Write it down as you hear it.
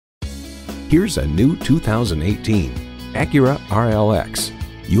Here's a new 2018 Acura RLX.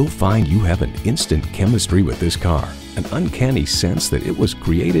 You'll find you have an instant chemistry with this car, an uncanny sense that it was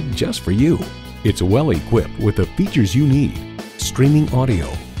created just for you. It's well equipped with the features you need: streaming audio,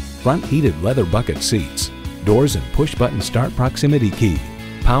 front heated leather bucket seats, doors and push-button start proximity key,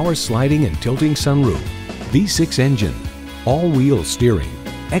 power sliding and tilting sunroof, V6 engine, all-wheel steering,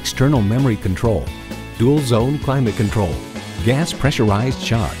 external memory control, dual-zone climate control, gas pressurized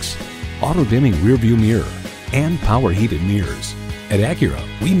shocks, auto-dimming rearview mirror, and power heated mirrors. At Acura,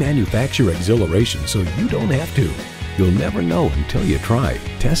 we manufacture exhilaration so you don't have to. You'll never know until you try.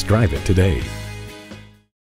 Test drive it today.